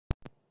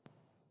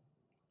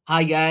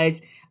Hi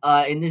guys.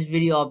 In this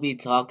video, I'll be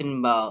talking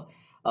about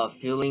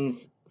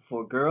feelings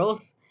for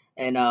girls,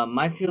 and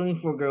my feeling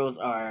for girls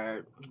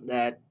are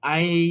that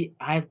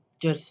I've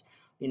just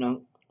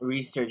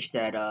researched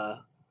that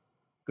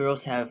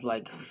girls have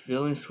like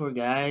feelings for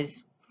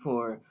guys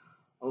for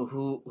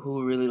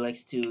who really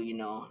likes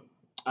to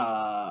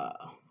uh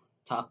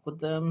talk with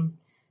them,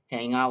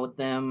 hang out with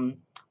them,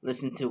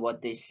 listen to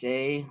what they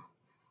say,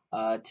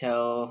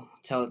 tell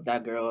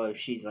that girl if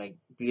she's like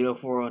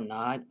beautiful or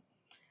not,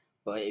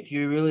 but if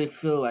you really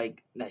feel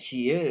like that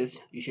she is,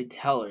 you should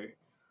tell her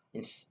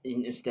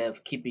instead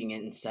of keeping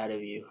it inside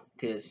of you,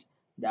 because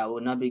that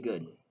would not be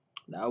good.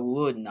 That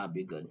would not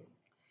be good.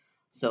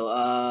 So,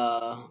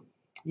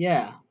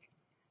 yeah.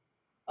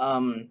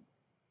 Um,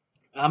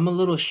 I'm a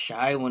little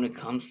shy when it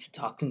comes to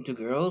talking to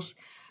girls,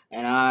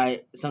 and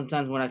I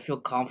sometimes when I feel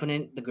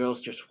confident, the girls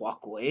just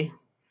walk away.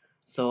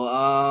 So,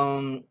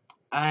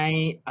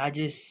 I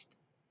just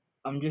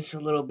I'm just a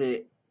little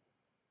bit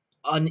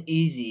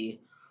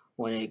uneasy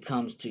when it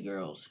comes to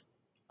girls.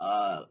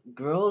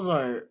 Girls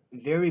are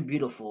very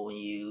beautiful when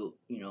you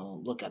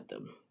look at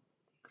them.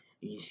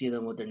 You see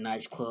them with their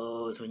nice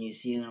clothes, when you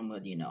see them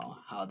with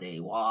how they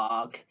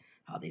walk,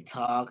 how they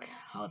talk,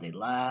 how they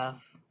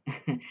laugh.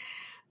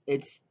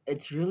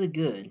 It's really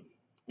good,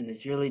 and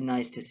it's really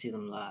nice to see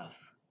them laugh.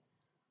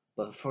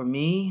 But for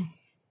me,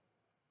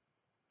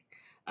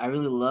 I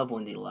really love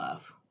when they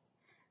laugh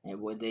and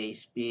when they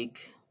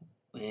speak,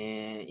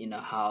 and you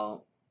know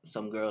how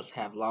some girls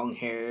have long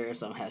hair,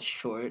 some have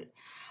short.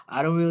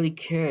 I don't really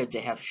care if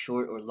they have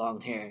short or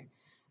long hair.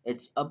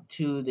 It's up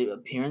to the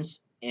appearance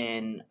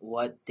and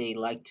what they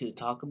like to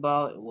talk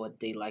about,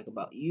 what they like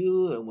about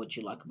you, and what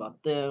you like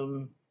about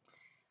them.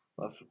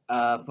 But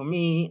for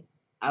me,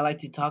 I like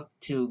to talk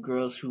to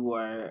girls who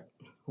are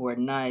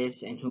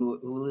nice and who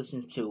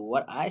listens to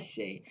what I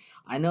say.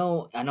 I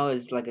know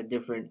it's like a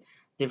different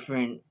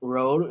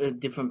road, a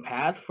different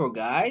path for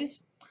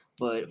guys,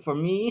 but for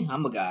me,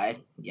 I'm a guy.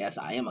 Yes,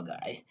 I am a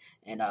guy,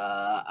 and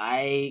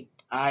I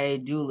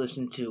do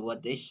listen to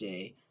what they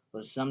say.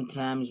 But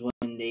sometimes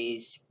when they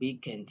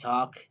speak and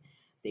talk,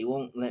 they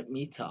won't let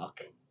me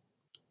talk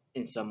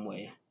in some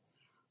way.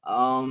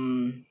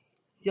 Um.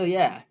 So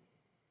yeah.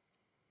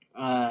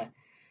 Uh.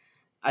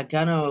 I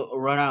kind of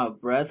run out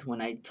of breath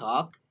when I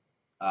talk.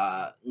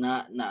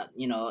 Not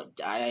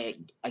I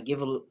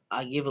give a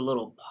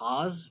little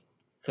pause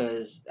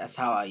because that's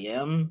how I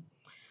am.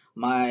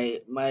 My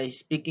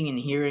speaking and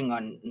hearing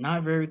are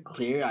not very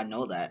clear. I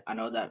know that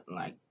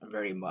like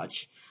very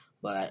much,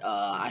 but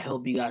I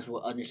hope you guys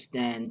will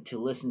understand to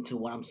listen to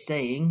what I'm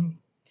saying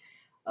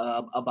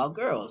about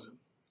girls.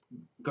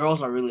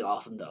 Girls are really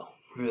awesome though,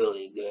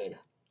 really good.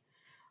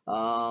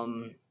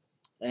 Um,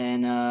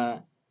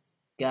 and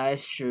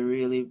guys should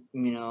really,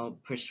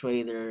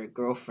 persuade their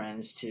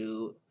girlfriends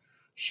to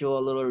show a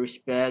little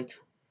respect,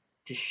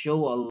 to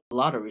show a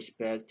lot of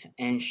respect,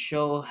 and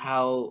show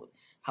how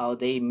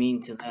they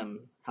mean to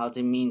them, how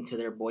they mean to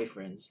their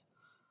boyfriends.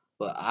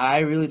 But I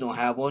really don't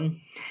have one.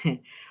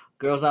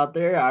 Girls out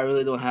there, I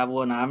really don't have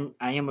one.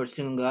 I am a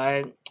single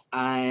guy.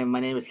 My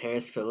name is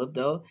Harris Phillip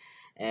though,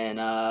 and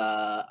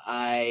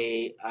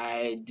I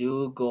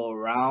do go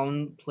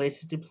around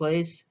places to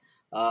place,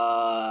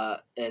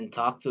 and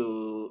talk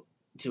to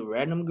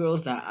random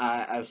girls that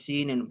I've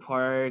seen in the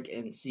park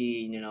and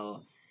seen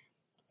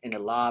in the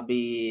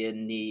lobby,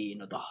 in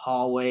the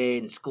hallway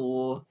in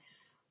school,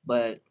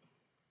 but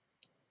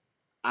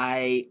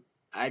I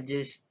I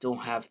just don't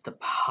have the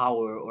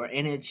power or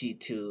energy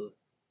to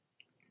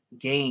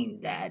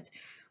gain that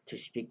to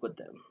speak with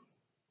them.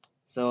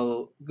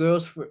 So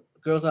girls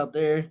out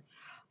there,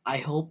 I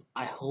hope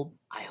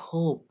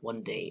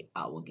one day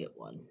I will get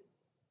one.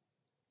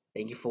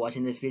 Thank you for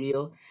watching this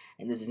video,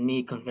 and this is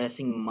me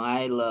confessing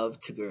my love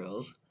to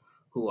girls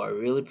who are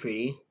really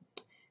pretty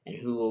and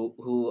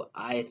who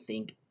I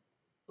think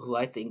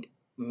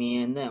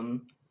me and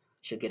them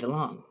should get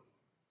along.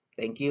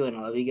 Thank you, and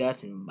I love you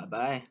guys, and bye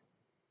bye.